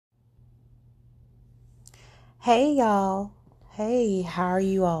Hey y'all. Hey, how are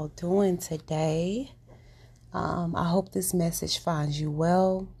you all doing today? I hope this message finds you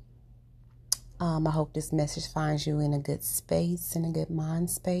well. I hope this message finds you in a good space, in a good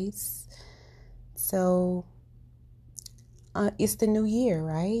mind space. So, it's the new year,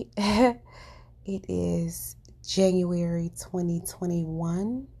 right? It is January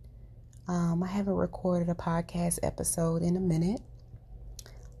 2021. I haven't recorded a podcast episode in a minute.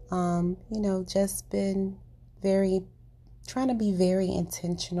 Just been trying to be very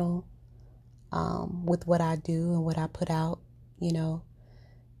intentional with what I do and what I put out, and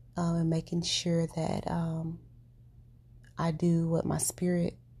making sure that I do what my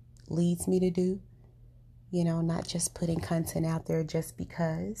spirit leads me to do, not just putting content out there just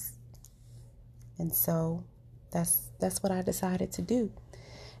because. And so that's what I decided to do.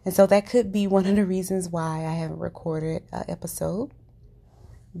 And so that could be one of the reasons why I haven't recorded an episode.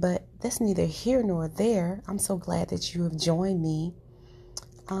 But that's neither here nor there. I'm so glad that you have joined me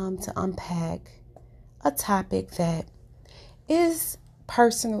to unpack a topic that is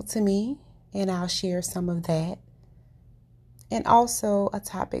personal to me, and I'll share some of that. And also a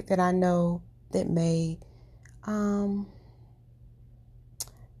topic that I know that may,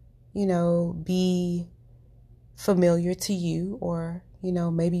 be familiar to you, or,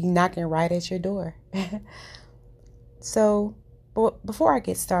 maybe knocking right at your door. So, before I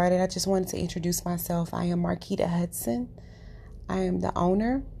get started, I just wanted to introduce myself. I am Marquita Hudson. I am the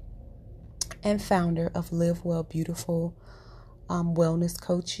owner and founder of Live Well Beautiful Wellness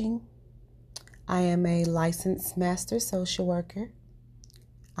Coaching. I am a licensed master social worker.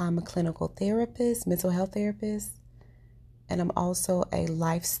 I'm a clinical therapist, mental health therapist, and I'm also a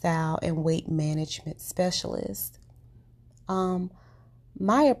lifestyle and weight management specialist.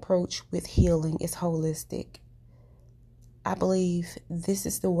 My approach with healing is holistic. I believe this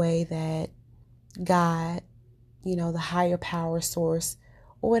is the way that God, the higher power source,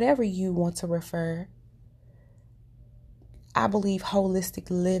 or whatever you want to refer, I believe holistic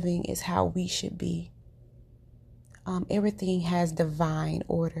living is how we should be. Everything has divine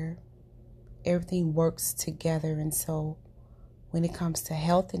order. Everything works together. And so when it comes to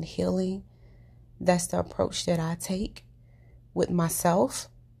health and healing, that's the approach that I take with myself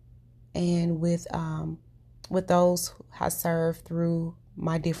and with those I serve through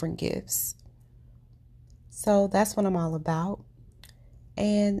my different gifts. So that's what I'm all about.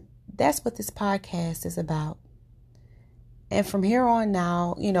 And that's what this podcast is about. And from here on out,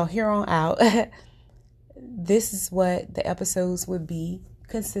 this is what the episodes would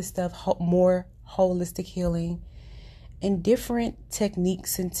consist of more holistic healing and different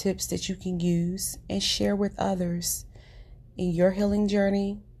techniques and tips that you can use and share with others in your healing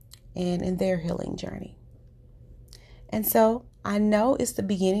journey and in their healing journey. And so I know it's the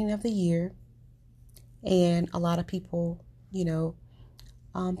beginning of the year, and a lot of people,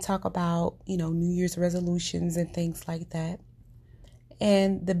 talk about, New Year's resolutions and things like that.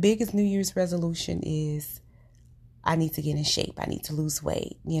 And the biggest New Year's resolution is I need to get in shape. I need to lose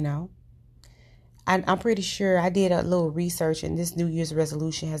weight, I'm pretty sure I did a little research, and this New Year's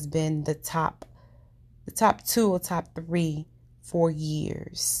resolution has been the top 2 or top 3 for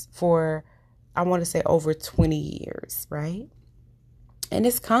years, for I want to say over 20 years, right? And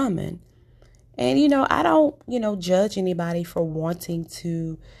it's common. And, I don't, judge anybody for wanting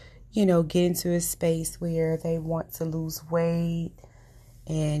to, get into a space where they want to lose weight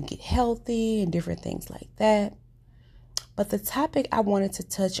and get healthy and different things like that. But the topic I wanted to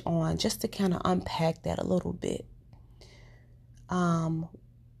touch on, just to kind of unpack that a little bit, and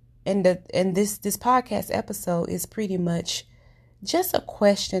this podcast episode is pretty much just a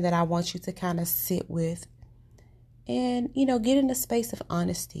question that I want you to kind of sit with and, get in a space of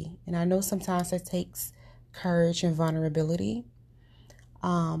honesty. And I know sometimes that takes courage and vulnerability.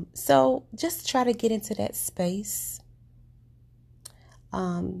 So just try to get into that space.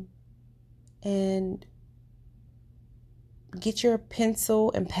 And get your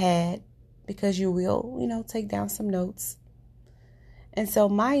pencil and pad, because you will, take down some notes. And so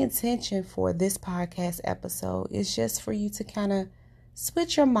my intention for this podcast episode is just for you to kind of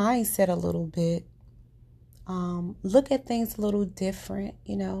switch your mindset a little bit. Look at things a little different,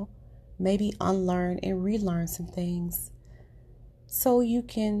 maybe unlearn and relearn some things so you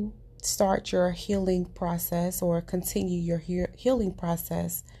can start your healing process or continue your healing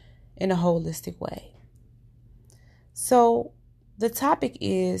process in a holistic way. So the topic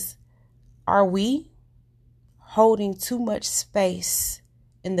is, are we holding too much space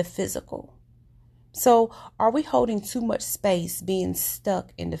in the physical? So are we holding too much space being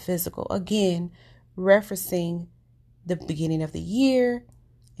stuck in the physical? Again, referencing the beginning of the year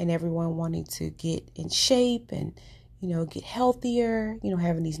and everyone wanting to get in shape and, get healthier,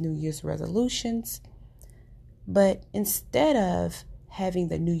 having these New Year's resolutions. But instead of having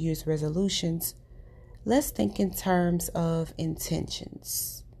the New Year's resolutions, let's think in terms of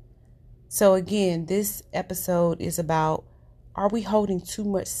intentions. So again, this episode is about, are we holding too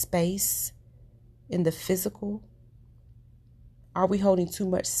much space in the physical? Are we holding too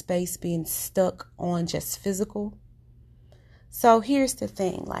much space being stuck on just physical? So here's the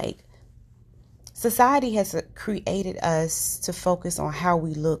thing, society has created us to focus on how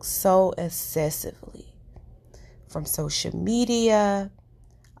we look so excessively. From social media,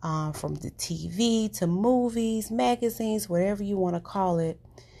 from the TV to movies, magazines, whatever you want to call it,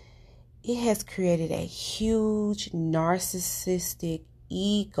 it has created a huge narcissistic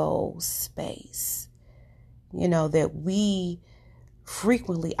ego space, that we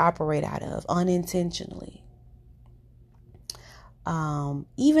frequently operate out of unintentionally.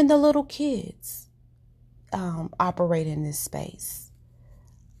 Even the little kids operate in this space.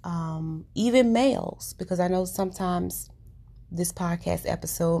 Even males, because I know sometimes this podcast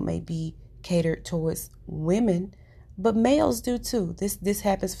episode may be catered towards women, but males do too. This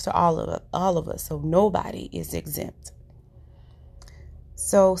happens to all of us, so nobody is exempt.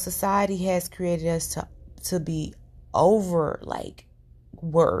 So society has created us to be over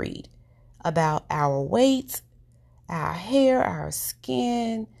worried about our weight, our hair, our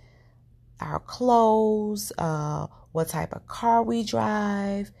skin, our clothes, what type of car we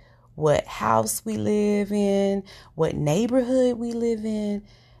drive, what house we live in, what neighborhood we live in,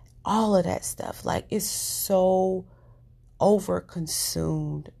 all of that stuff. It's so over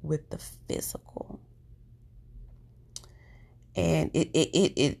consumed with the physical. And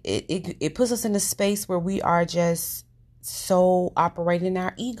it puts us in a space where we are just so operating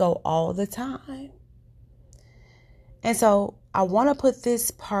our ego all the time. And so I want to put this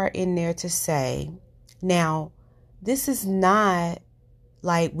part in there to say, now, this is not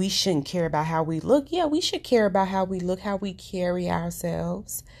like we shouldn't care about how we look. Yeah, we should care about how we look, how we carry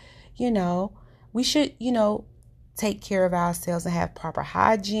ourselves. We should, take care of ourselves and have proper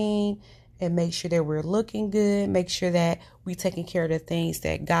hygiene and make sure that we're looking good. Make sure that we're taking care of the things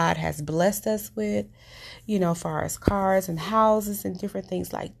that God has blessed us with, far as cars and houses and different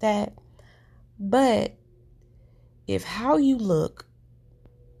things like that. But if how you look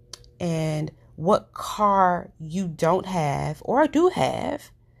and what car you don't have or do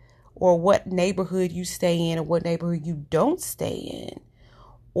have, or what neighborhood you stay in or what neighborhood you don't stay in,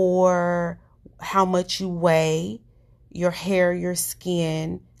 or how much you weigh, your hair, your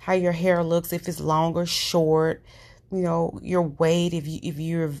skin, how your hair looks, if it's long or short, your weight, if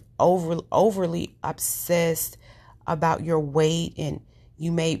you're overly obsessed about your weight and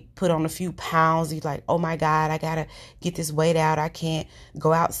you may put on a few pounds, you're like, oh my God, I gotta get this weight out, I can't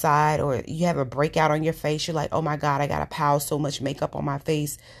go outside. Or you have a breakout on your face, you're like, oh my God, I gotta pile so much makeup on my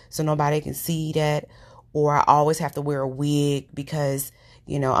face so nobody can see that. Or I always have to wear a wig because,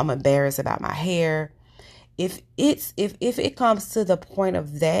 I'm embarrassed about my hair. If it comes to the point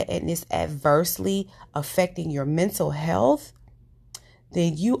of that and it's adversely affecting your mental health,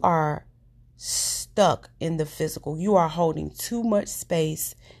 then you are stuck in the physical. You are holding too much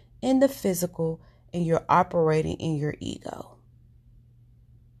space in the physical and you're operating in your ego.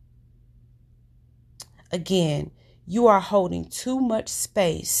 Again, you are holding too much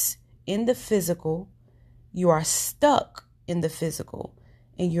space in the physical. You are stuck in the physical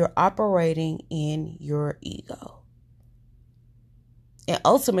and you're operating in your ego. And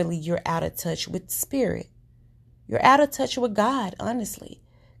ultimately, you're out of touch with spirit. You're out of touch with God, honestly.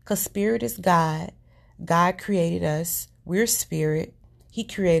 Because spirit is God. God created us. We're spirit. He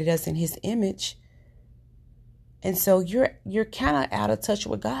created us in his image. And so you're kind of out of touch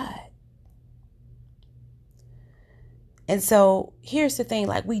with God. And so here's the thing,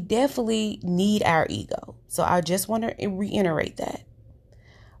 we definitely need our ego. So I just want to reiterate that.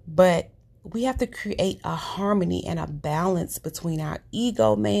 But we have to create a harmony and a balance between our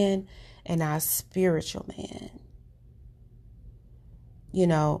ego man and our spiritual man.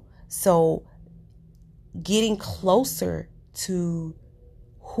 So getting closer to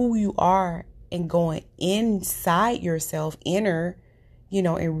who you are and going inside yourself, and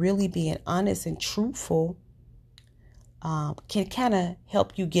really being honest and truthful can kind of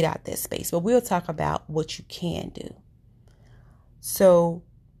help you get out that space. But we'll talk about what you can do. So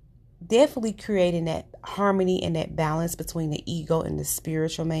definitely creating that harmony and that balance between the ego and the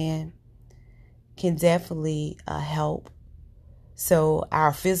spiritual man can definitely help. So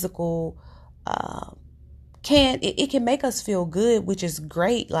our physical it can make us feel good, which is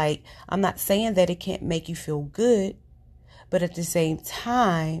great. I'm not saying that it can't make you feel good, But at the same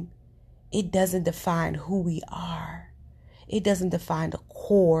time, it doesn't define who we are. It doesn't define the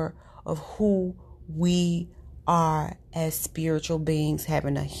core of who we are as spiritual beings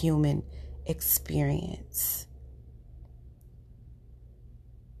having a human experience.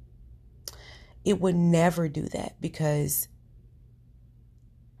 It would never do that because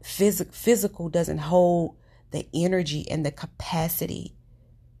physical doesn't hold the energy and the capacity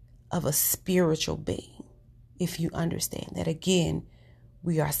of a spiritual being. If you understand that, again,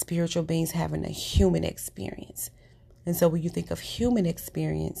 we are spiritual beings having a human experience. And so when you think of human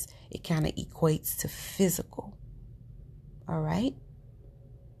experience, it kind of equates to physical. All right.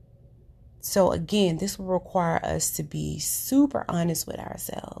 So again, this will require us to be super honest with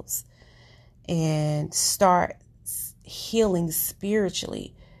ourselves and start healing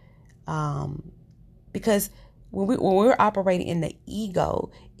spiritually. Because when we're operating in the ego,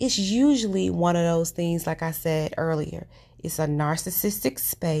 it's usually one of those things, like I said earlier, it's a narcissistic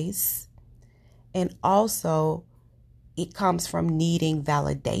space. And also it comes from needing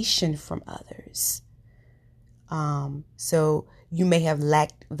validation from others. So you may have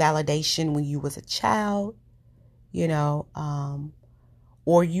lacked validation when you was a child,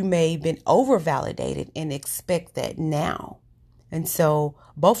 or you may have been over-validated and expect that now. And so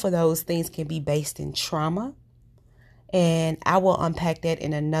both of those things can be based in trauma. And I will unpack that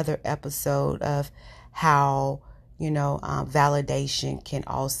in another episode of how, validation can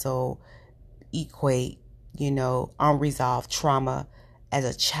also equate, unresolved trauma as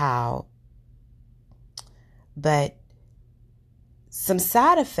a child. But some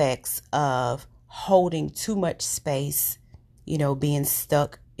side effects of holding too much space, being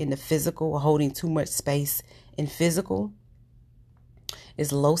stuck in the physical, holding too much space in physical,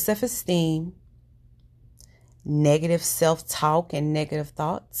 is low self-esteem, negative self-talk and negative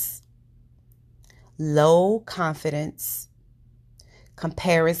thoughts, low confidence,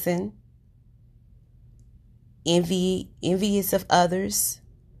 comparison, envious of others,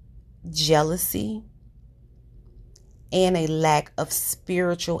 jealousy, and a lack of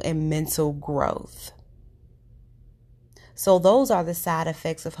spiritual and mental growth. So those are the side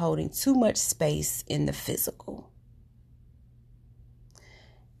effects of holding too much space in the physical.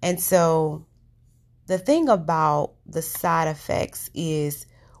 And so the thing about the side effects is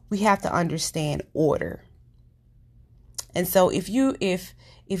we have to understand order. And so if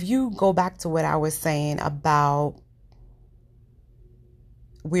you go back to what I was saying about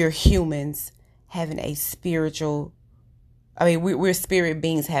we're humans having a we're spirit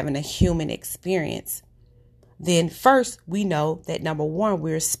beings having a human experience, then first we know that number one,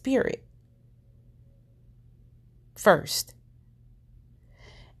 we're spirit first.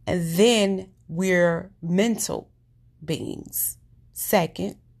 And then we're mental beings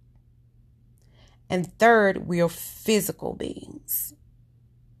second. And third, we are physical beings.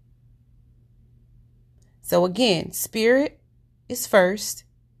 So again, spirit is first,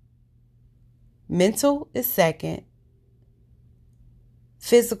 mental is second,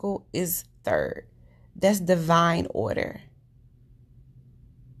 physical is third. That's divine order.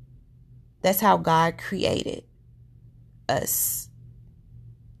 That's how God created us.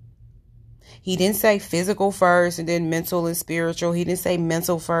 He didn't say physical first and then mental and spiritual. He didn't say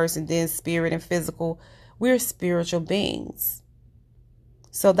mental first and then spirit and physical. We're spiritual beings.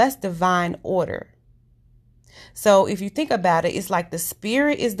 So that's divine order. So if you think about it, it's like the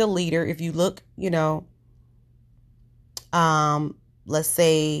spirit is the leader. If you look, let's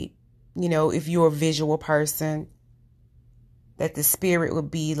say, if you're a visual person, that the spirit would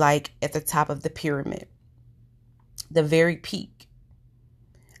be like at the top of the pyramid, the very peak.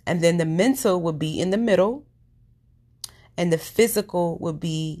 And then the mental would be in the middle and the physical would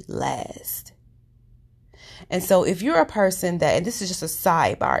be last. And so if you're a person that, and this is just a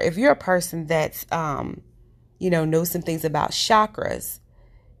sidebar, if you're a person that's, knows some things about chakras,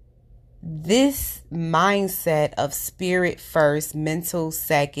 this mindset of spirit first, mental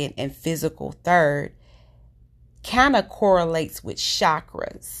second, and physical third kind of correlates with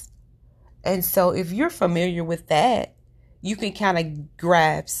chakras. And so if you're familiar with that, you can kind of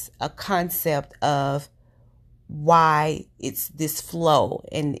grasp a concept of why it's this flow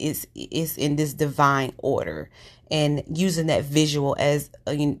and it's in this divine order, and using that visual as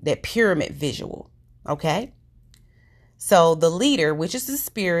that pyramid visual. Okay. So the leader, which is the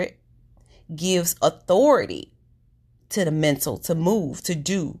spirit, gives authority to the mental to move, to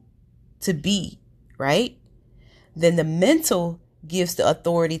do, to be, right? Then the mental gives the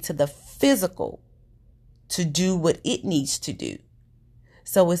authority to the physical to do what it needs to do.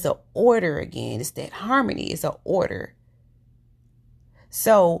 So it's an order again. It's that harmony. It's an order.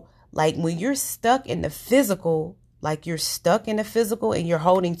 So like when you're stuck in the physical, like you're stuck in the physical and you're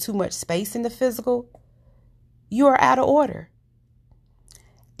holding too much space in the physical, you are out of order.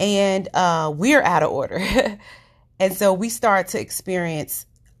 And we're out of order. And so we start to experience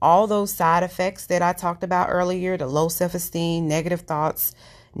all those side effects that I talked about earlier, the low self-esteem, negative thoughts,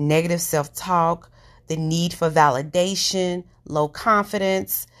 negative self-talk, the need for validation, low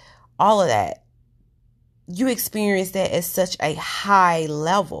confidence, all of that. You experience that at such a high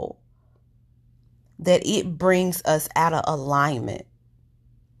level that it brings us out of alignment.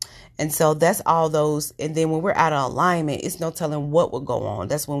 And so that's all those. And then when we're out of alignment, it's no telling what will go on.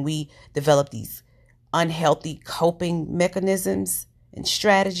 That's when we develop these unhealthy coping mechanisms and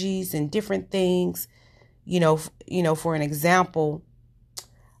strategies and different things. For an example,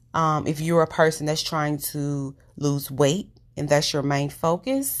 if you're a person that's trying to lose weight and that's your main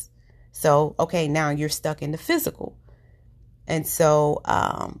focus. So, okay, now you're stuck in the physical. And so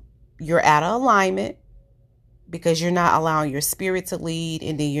you're out of alignment because you're not allowing your spirit to lead,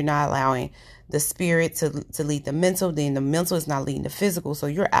 and then you're not allowing the spirit to lead the mental. Then the mental is not leading the physical. So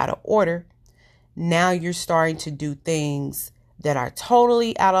you're out of order. Now you're starting to do things that are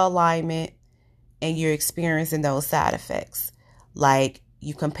totally out of alignment, and you're experiencing those side effects. Like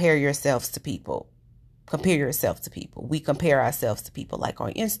you compare yourselves to people. Compare yourself to people. We compare ourselves to people, like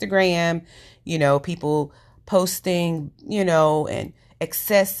on Instagram, people posting, and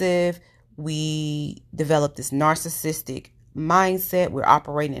excessive. We develop this narcissistic mindset. We're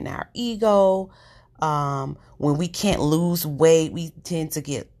operating in our ego. When we can't lose weight, we tend to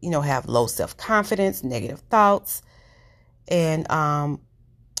get, have low self-confidence, negative thoughts. And,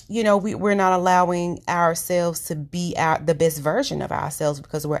 we're not allowing ourselves to be the best version of ourselves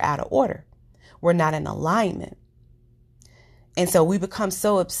because we're out of order. We're not in alignment. And so we become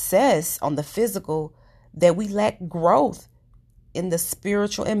so obsessed on the physical that we lack growth in the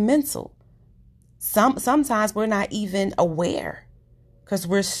spiritual and mental. Sometimes we're not even aware because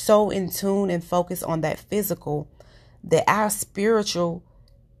we're so in tune and focused on that physical that our spiritual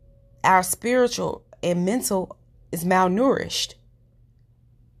and mental is malnourished.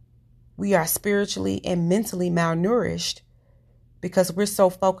 We are spiritually and mentally malnourished because we're so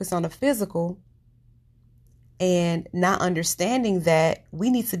focused on the physical and not understanding that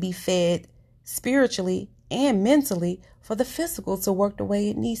we need to be fed spiritually and mentally for the physical to work the way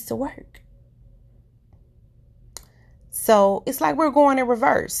it needs to work. So it's like we're going in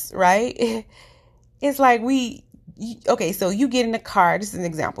reverse, right? It's like so you get in the car. This is an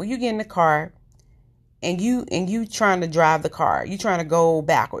example. You get in the car and you trying to drive the car. You trying to go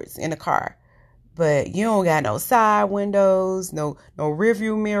backwards in the car, but you don't got no side windows, no rear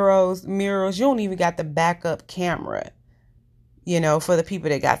view mirrors. You don't even got the backup camera, for the people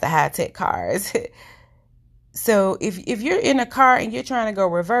that got the high tech cars. So if you're in a car and you're trying to go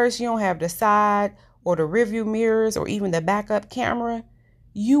reverse, you don't have the side or the rear view mirrors or even the backup camera,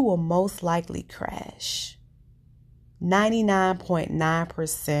 you will most likely crash.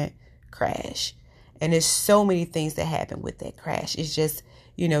 99.9% crash. And there's so many things that happen with that crash. It's just,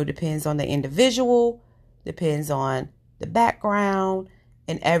 depends on the individual, depends on the background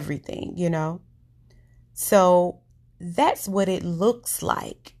and everything, So that's what it looks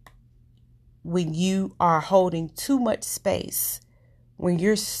like when you are holding too much space, when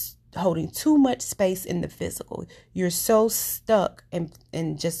you're holding too much space in the physical. You're so stuck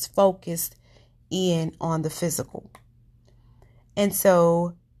and just focused in on the physical. And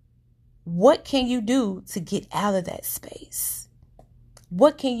so what can you do to get out of that space?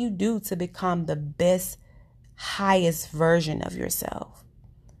 What can you do to become the best, highest version of yourself?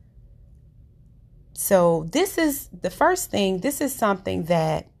 So this is the first thing. This is something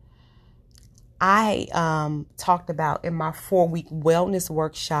that I talked about in my 4-week wellness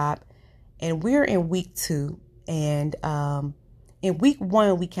workshop, and we're in week 2. And in week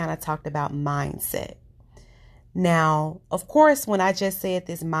 1, we kind of talked about mindset. Now, of course, when I just said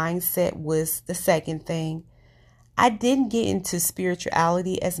this mindset was the second thing, I didn't get into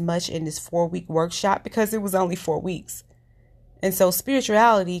spirituality as much in this 4-week workshop because it was only 4 weeks. And so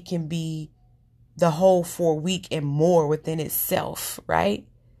spirituality can be the whole 4-week and more within itself, right?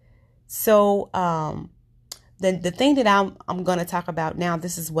 So the thing that I'm going to talk about now,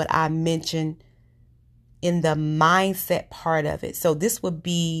 this is what I mentioned in the mindset part of it. So this would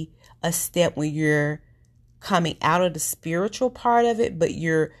be a step when you're coming out of the spiritual part of it, but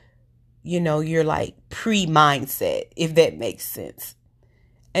you're like pre-mindset, if that makes sense.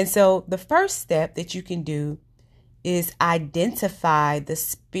 And so the first step that you can do is identify the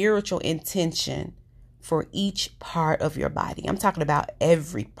spiritual intention for each part of your body. I'm talking about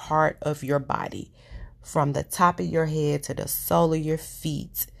every part of your body, from the top of your head to the sole of your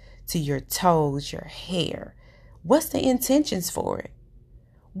feet, to your toes, your hair, What's the intentions for it?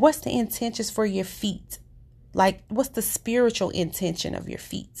 What's the intentions for your feet? Like, what's the spiritual intention of your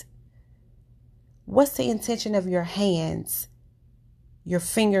feet? What's the intention of your hands, your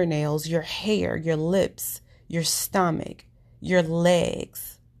fingernails, your hair, your lips, your stomach, your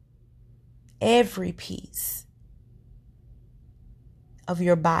legs? Every piece of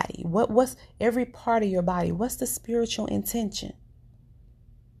your body. What's every part of your body? What's the spiritual intention?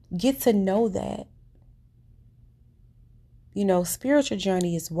 Get to know that. You know, spiritual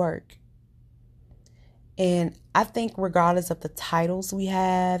journey is work. And I think regardless of the titles we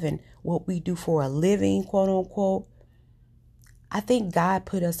have and what we do for a living, quote unquote, I think God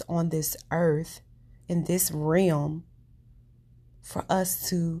put us on this earth, in this realm, for us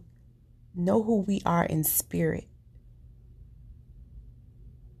to know who we are in spirit.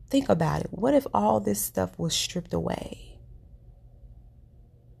 Think about it. What if all this stuff was stripped away?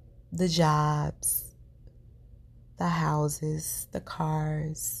 The jobs, the houses, the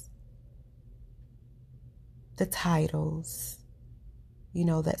cars, the titles,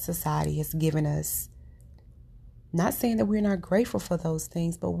 that society has given us. Not saying that we're not grateful for those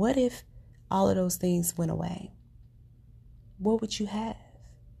things, but what if all of those things went away? What would you have?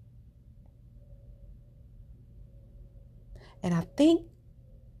 And I think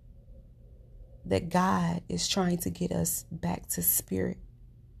that God is trying to get us back to spirit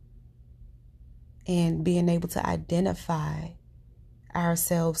and being able to identify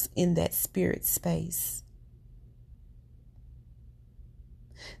ourselves in that spirit space.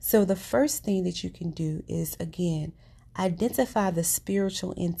 So the first thing that you can do is, again, identify the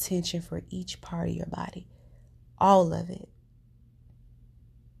spiritual intention for each part of your body, all of it.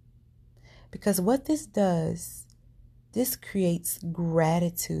 Because what this does, this creates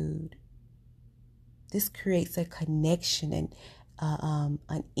gratitude. This creates a connection and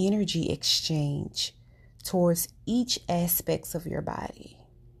an energy exchange towards each aspects of your body.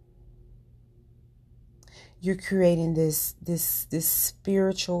 You're creating this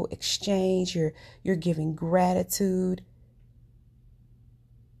spiritual exchange. You're giving gratitude.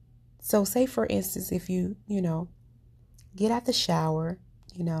 So say, for instance, if you get out the shower,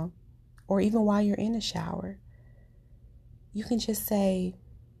 or even while you're in the shower, you can just say,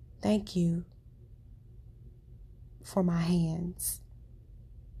 thank you for my hands.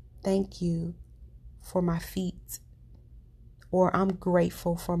 Thank you for my feet. Or I'm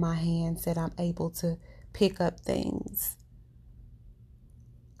grateful for my hands that I'm able to pick up things.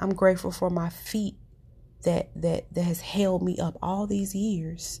 I'm grateful for my feet that has held me up all these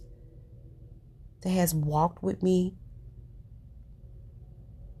years. That has walked with me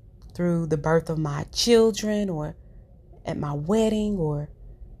through the birth of my children, or at my wedding, or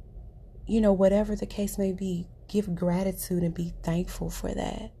whatever the case may be. Give gratitude and be thankful for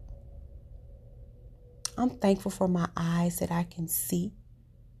that. I'm thankful for my eyes that I can see.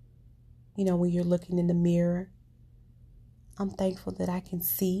 When you're looking in the mirror, I'm thankful that I can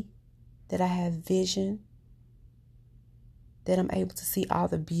see, that I have vision, that I'm able to see all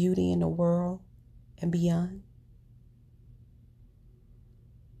the beauty in the world and beyond.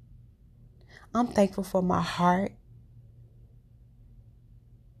 I'm thankful for my heart.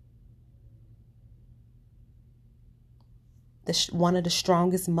 One of the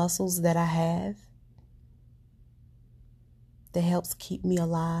strongest muscles that I have that helps keep me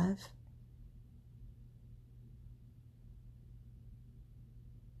alive.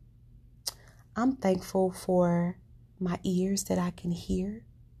 I'm thankful for my ears that I can hear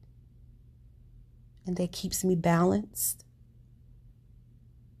and that keeps me balanced.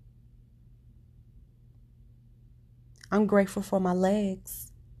 I'm grateful for my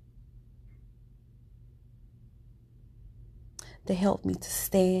legs that help me to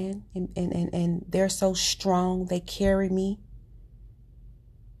stand, and they're so strong. They carry me.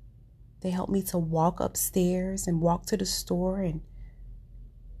 They help me to walk upstairs and walk to the store and,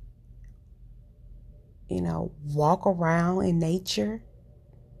 walk around in nature.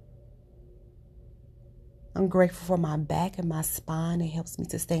 I'm grateful for my back and my spine. It helps me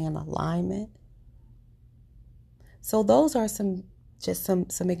to stay in alignment. So those are some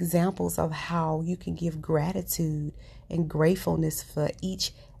examples of how you can give gratitude and gratefulness for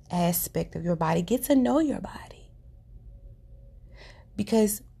each aspect of your body. Get to know your body.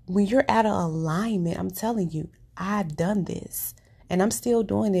 Because when you're out of alignment, I'm telling you, I've done this and I'm still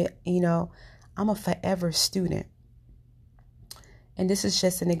doing it. I'm a forever student. And this is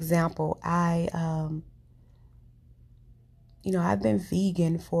just an example. I've been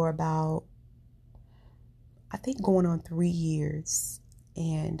vegan for about, I think, going on 3 years.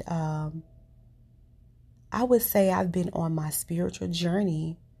 And I would say I've been on my spiritual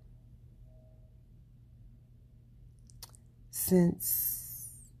journey since,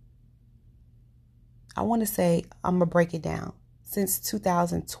 I want to say, I'm going to break it down, since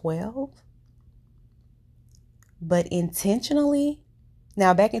 2012. But intentionally,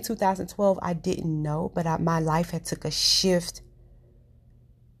 now back in 2012, I didn't know, but my life had took a shift.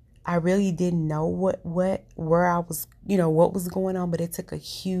 I really didn't know where I was, what was going on, but it took a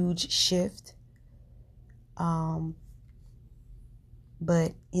huge shift.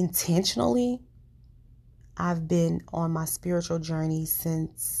 But intentionally, I've been on my spiritual journey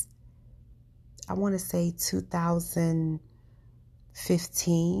since, I want to say 2015.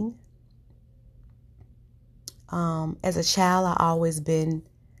 As a child, I always been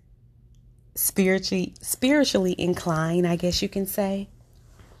spiritually inclined, I guess you can say.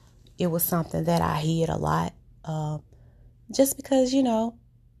 It was something that I hid a lot, just because,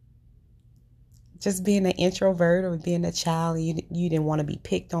 just being an introvert or being a child, you didn't want to be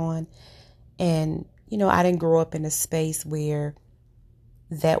picked on. And, I didn't grow up in a space where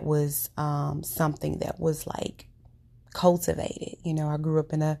that was something that was like cultivated. I grew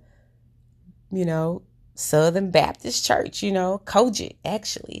up in a, Southern Baptist church, Kojic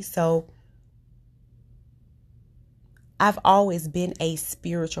actually. So I've always been a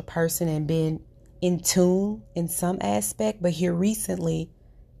spiritual person and been in tune in some aspect, but here recently,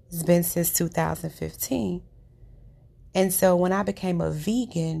 it's been since 2015. And so when I became a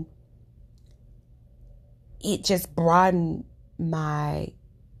vegan, it just broadened my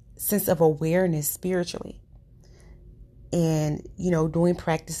sense of awareness spiritually. And, doing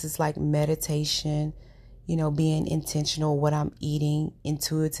practices like meditation, being intentional what I'm eating,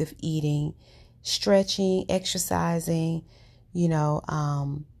 intuitive eating, stretching, exercising,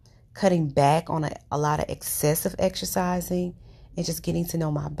 cutting back on a lot of excessive exercising and just getting to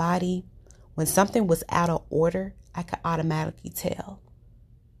know my body. When something was out of order, I could automatically tell.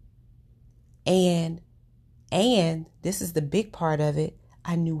 And this is the big part of it,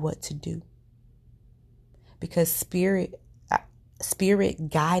 I knew what to do. Because spirit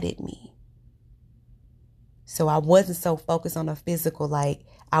guided me. So I wasn't so focused on the physical like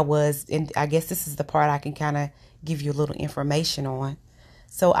I was, and I guess this is the part I can kind of give you a little information on.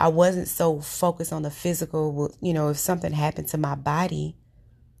 So I wasn't so focused on the physical, if something happened to my body,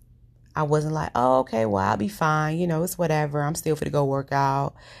 I wasn't like, oh, okay, well, I'll be fine. It's whatever. I'm still fit to go work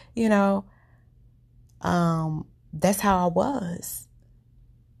out. That's how I was.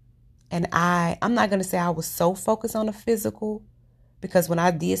 And I'm not going to say I was so focused on the physical, because when I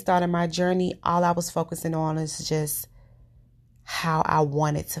did start on my journey, all I was focusing on is just how I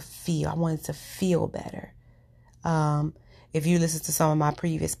wanted to feel. I wanted to feel better. If you listen to some of my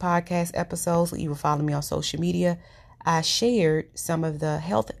previous podcast episodes, or even follow me on social media, I shared some of the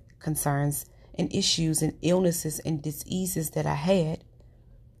health concerns and issues and illnesses and diseases that I had.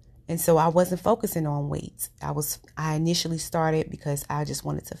 And so I wasn't focusing on weight. I initially started because I just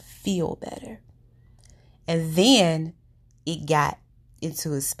wanted to feel better. And then it got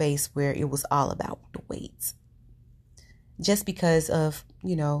into a space where it was all about the weight. Just because of,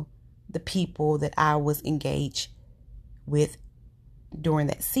 the people that I was engaged with during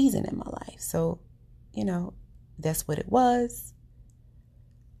that season in my life. So, that's what it was.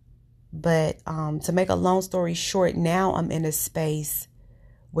 But to make a long story short, now I'm in a space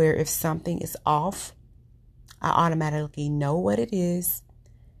where if something is off, I automatically know what it is.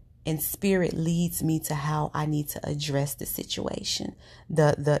 And spirit leads me to how I need to address the situation,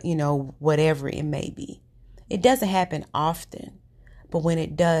 the whatever it may be. It doesn't happen often, but when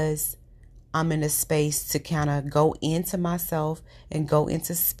it does, I'm in a space to kind of go into myself and go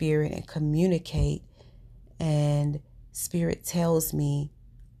into spirit and communicate. And spirit tells me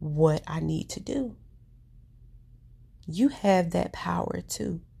what I need to do. You have that power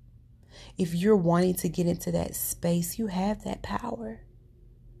too. If you're wanting to get into that space, you have that power.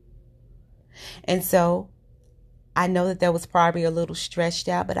 And so I know that was probably a little stretched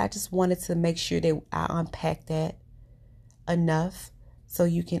out, but I just wanted to make sure that I unpack that enough so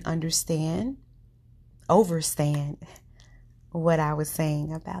you can understand, overstand what I was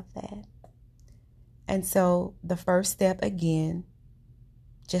saying about that. And so the first step, again,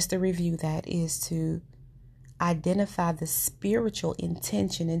 just to review that, is to identify the spiritual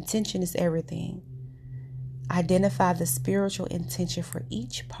intention. Intention is everything. Identify the spiritual intention for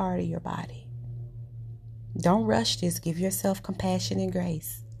each part of your body. Don't rush this. Give yourself compassion and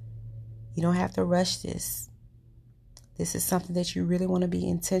grace. You don't have to rush this. This is something that you really want to be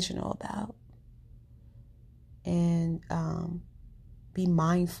intentional about and be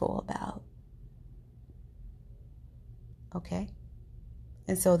mindful about. Okay?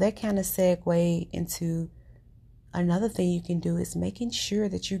 And so that kind of segue into another thing you can do is making sure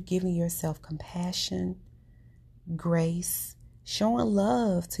that you're giving yourself compassion grace, showing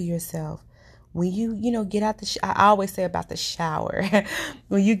love to yourself. When you get out I always say about the shower.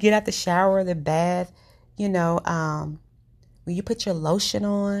 When you get out the shower or the bath, when you put your lotion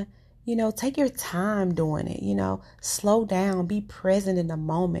on, take your time doing it, slow down, be present in the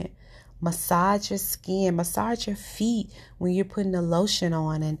moment. Massage your skin, massage your feet when you're putting the lotion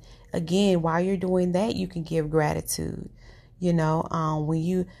on. And again, while you're doing that, you can give gratitude.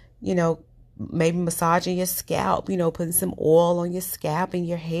 When maybe massaging your scalp, putting some oil on your scalp and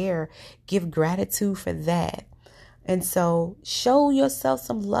your hair, give gratitude for that. And so show yourself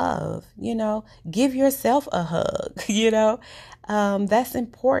some love, give yourself a hug, that's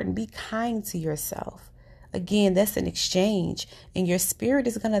important. Be kind to yourself. Again, that's an exchange, and your spirit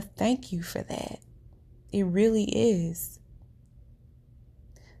is going to thank you for that. It really is.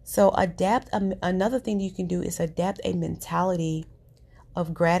 So another thing you can do is adapt a mentality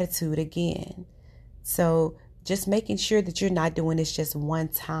of gratitude again. So just making sure that you're not doing this just one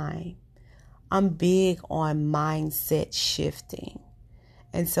time. I'm big on mindset shifting.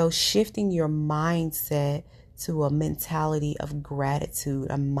 And so shifting your mindset to a mentality of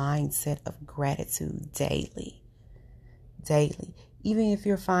gratitude, a mindset of gratitude daily. Even if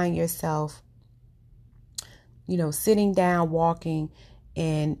you're finding yourself, sitting down, walking,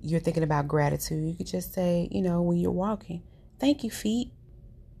 and you're thinking about gratitude, you could just say, when you're walking, thank you, feet,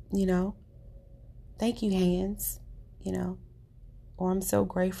 thank you, hands, or I'm so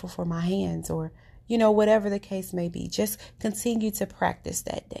grateful for my hands, or, whatever the case may be. Just continue to practice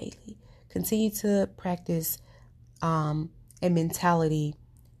that daily. Continue to practice a mentality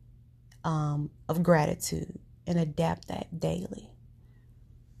of gratitude and adapt that daily.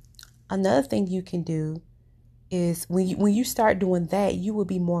 Another thing you can do is when you start doing that, you will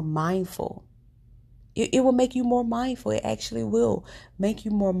be more mindful. It will make you more mindful. It actually will make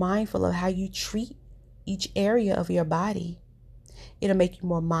you more mindful of how you treat each area of your body. It'll make you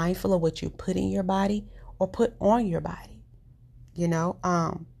more mindful of what you put in your body or put on your body.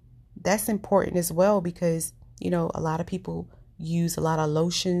 That's important as well because, a lot of people use a lot of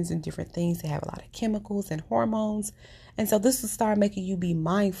lotions and different things that have a lot of chemicals and hormones. And so this will start making you be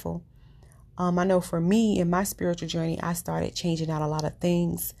mindful. I know for me in my spiritual journey, I started changing out a lot of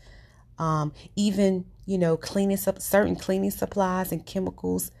things. Even, certain cleaning supplies and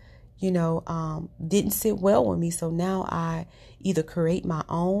chemicals, didn't sit well with me. So now I either create my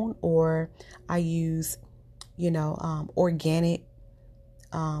own or I use, organic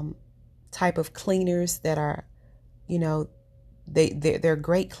type of cleaners that are, they're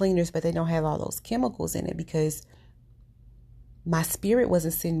great cleaners, but they don't have all those chemicals in it because my spirit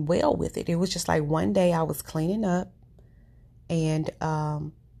wasn't sitting well with it. It was just like one day I was cleaning up and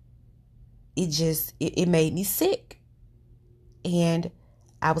it made me sick. And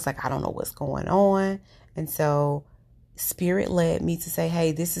I was like, I don't know what's going on. And so spirit led me to say,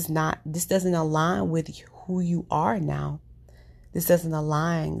 hey, this doesn't align with who you are now. This doesn't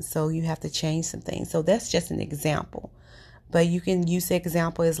align. So you have to change some things. So that's just an example. But you can use the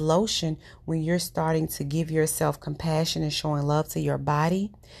example as lotion when you're starting to give yourself compassion and showing love to your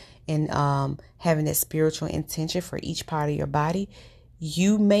body and having that spiritual intention for each part of your body.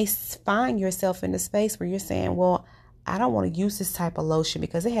 You may find yourself in a space where you're saying, well, I don't want to use this type of lotion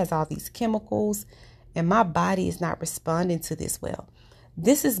because it has all these chemicals and my body is not responding to this well.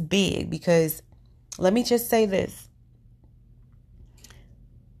 This is big because let me just say this.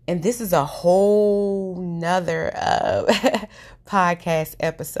 And this is a whole nother podcast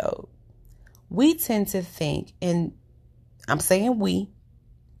episode. We tend to think, and I'm saying we,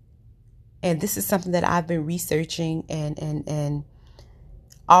 and this is something that I've been researching and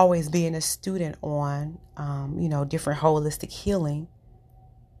always being a student on, different holistic healing.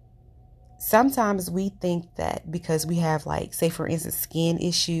 Sometimes we think that because we have say for instance, skin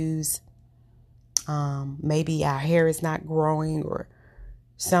issues, maybe our hair is not growing or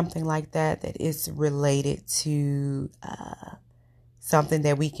something like that is related to something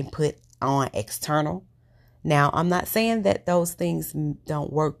that we can put on external. Now, I'm not saying that those things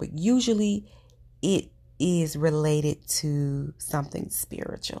don't work, but usually it is related to something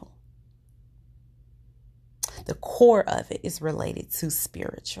spiritual. The core of it is related to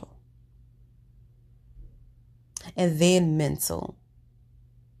spiritual. And then mental.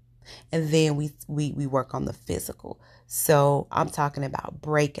 And then we work on the physical. So I'm talking about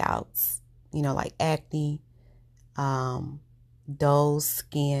breakouts, like acne, dull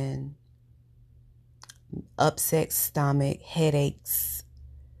skin, upset stomach, headaches,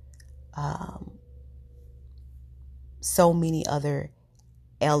 so many other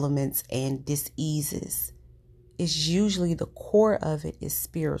elements and diseases. It's usually the core of it is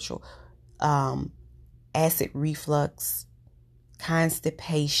spiritual. acid reflux,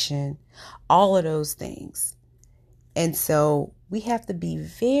 constipation, all of those things. And so we have to be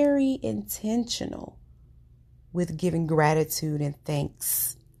very intentional with giving gratitude and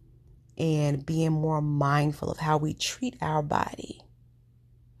thanks and being more mindful of how we treat our body.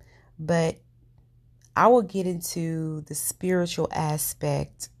 But I will get into the spiritual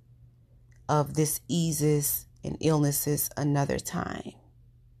aspect of diseases and illnesses another time.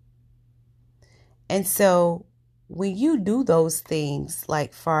 And so when you do those things,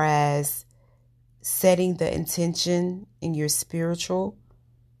 like far as setting the intention in your spiritual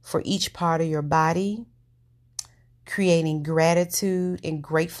for each part of your body, creating gratitude and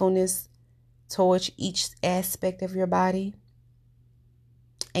gratefulness towards each aspect of your body,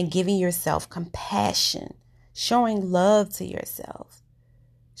 and giving yourself compassion, showing love to yourself,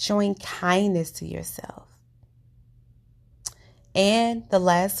 showing kindness to yourself. And the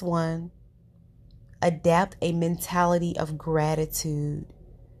last one, adapt a mentality of gratitude.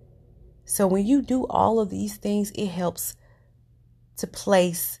 So when you do all of these things, it helps to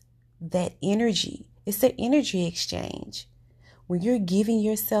place that energy. It's an energy exchange. When you're giving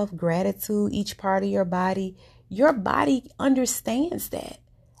yourself gratitude, each part of your body understands that.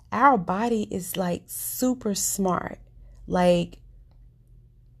 Our body is like super smart. Like,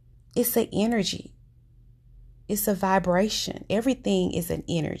 it's an energy. It's a vibration. Everything is an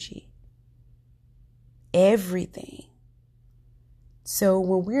energy. Everything. So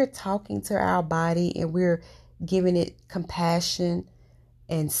when we're talking to our body and we're giving it compassion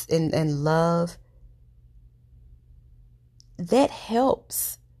and love, that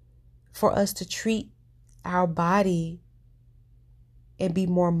helps for us to treat our body and be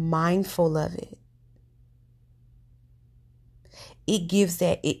more mindful of it. It gives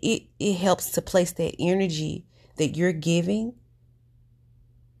that, it helps to place that energy that you're giving,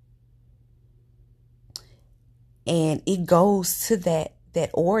 and it goes to that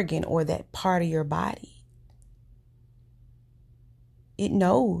organ or that part of your body. It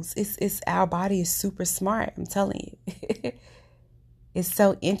knows. It's our body is super smart. I'm telling you. It's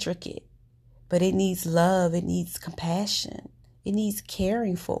so intricate, but it needs love. It needs compassion. It needs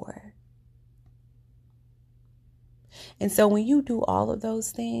caring for. And so when you do all of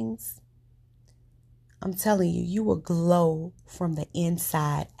those things, I'm telling you, you will glow from the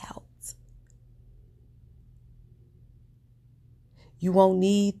inside out. You won't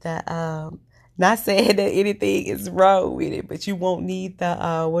need the, not saying that anything is wrong with it, but you won't need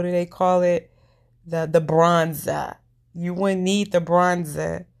the, what do they call it? The bronzer. You wouldn't need the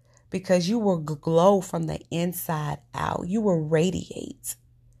bronzer because you will glow from the inside out. You will radiate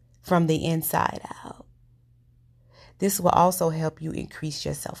from the inside out. This will also help you increase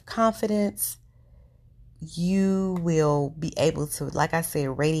your self-confidence. You will be able to, like I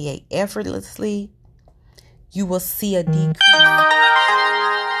said, radiate effortlessly. You will see a decrease.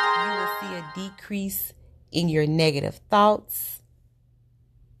 You will see a decrease in your negative thoughts.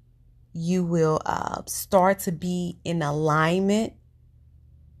 You will start to be in alignment.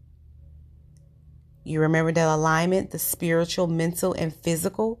 You remember that alignment, the spiritual, mental, and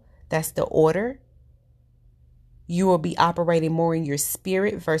physical. That's the order. You will be operating more in your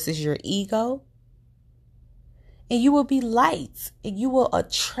spirit versus your ego. And you will be light, and you will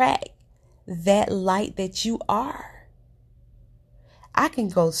attract that light that you are. I can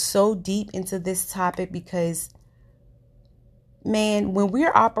go so deep into this topic because, man, when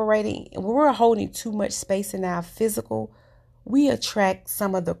we're operating, when we're holding too much space in our physical, we attract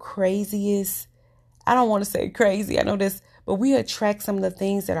some of the craziest, I don't want to say crazy, I know this, but we attract some of the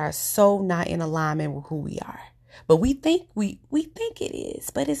things that are so not in alignment with who we are. But we think it is,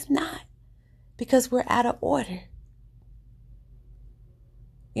 but it's not, because we're out of order.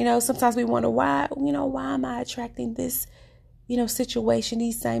 You know, sometimes we wonder why am I attracting this, situation,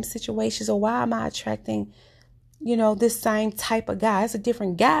 these same situations, or why am I attracting, this same type of guy? It's a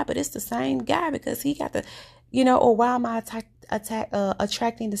different guy, but it's the same guy because he got the, or why am I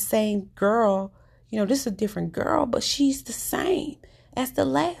attracting the same girl? This is a different girl, but she's the same as the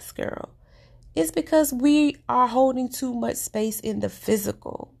last girl. It's because we are holding too much space in the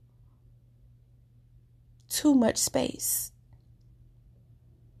physical. Too much space.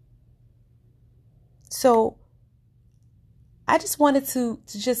 So I just wanted to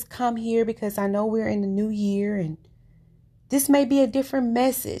just come here because I know we're in the new year and this may be a different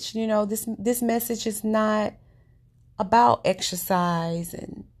message. This message is not about exercise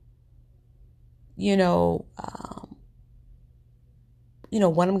and,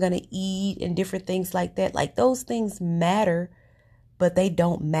 what I'm going to eat and different things like that. Like, those things matter, but they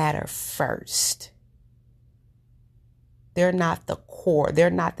don't matter first. They're not the core. They're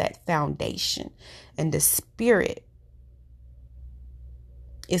not that foundation. And the spirit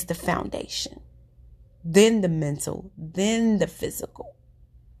is the foundation. Then the mental, then the physical.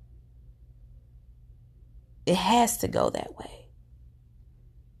 It has to go that way.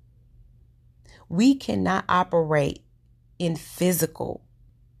 We cannot operate in physical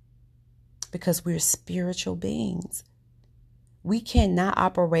because we're spiritual beings. We cannot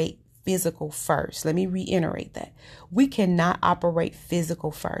operate physical first. Let me reiterate that. We cannot operate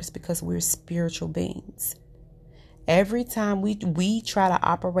physical first because we're spiritual beings. Every time we try to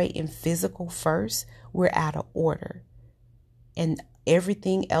operate in physical first, we're out of order. And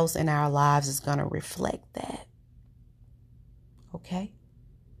everything else in our lives is going to reflect that. Okay?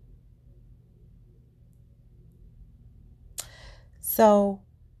 So,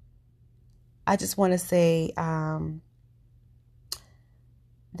 I just want to say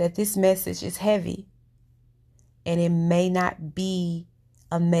that this message is heavy. And it may not be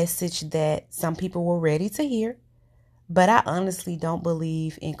a message that some people were ready to hear. But I honestly don't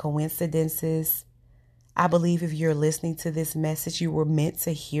believe in coincidences. I believe if you're listening to this message, you were meant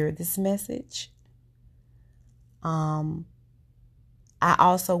to hear this message. I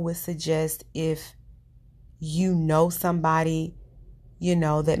also would suggest if you know somebody,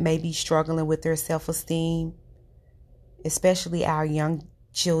 that may be struggling with their self-esteem, especially our young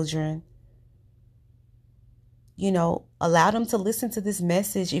children, allow them to listen to this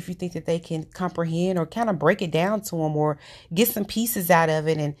message if you think that they can comprehend or kind of break it down to them or get some pieces out of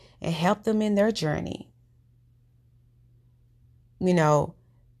it and help them in their journey.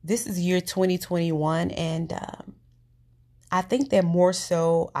 This is year 2021, and I think that more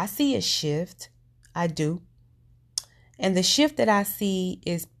so I see a shift. I do. And the shift that I see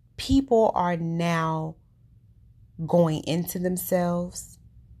is people are now going into themselves,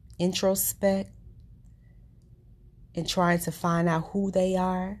 introspect, and trying to find out who they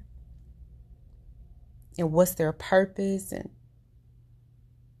are and what's their purpose, and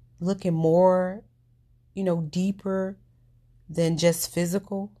looking more, deeper than just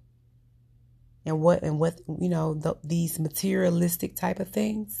physical and what these materialistic type of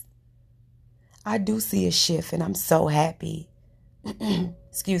things. I do see a shift, and I'm so happy.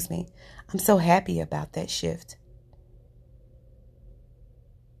 Excuse me. I'm so happy about that shift.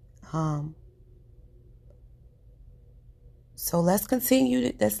 So let's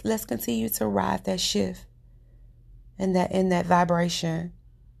continue to ride that shift and that vibration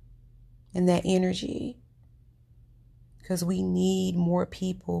and that energy, because we need more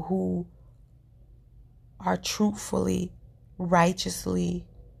people who are truthfully, righteously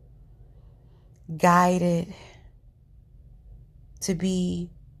guided to be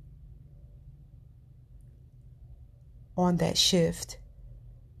on that shift,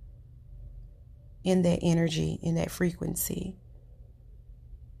 in that energy, in that frequency.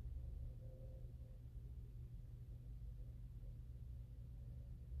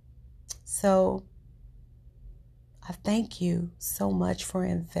 So I thank you so much for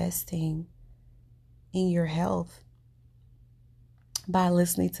investing in your health by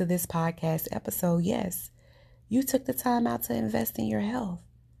listening to this podcast episode. Yes, you took the time out to invest in your health.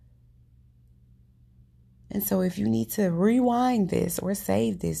 And so if you need to rewind this or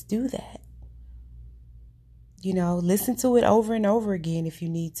save this, do that. Listen to it over and over again if you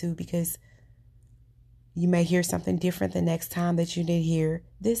need to, because you may hear something different the next time that you didn't hear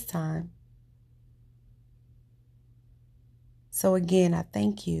this time. So again, I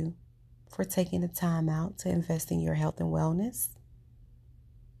thank you for taking the time out to invest in your health and wellness.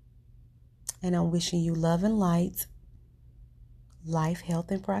 And I'm wishing you love and light, life,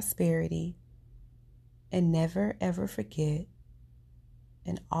 health, and prosperity. And never, ever forget,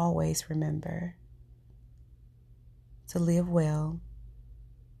 and always remember to live well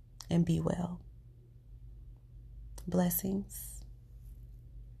and be well. Blessings.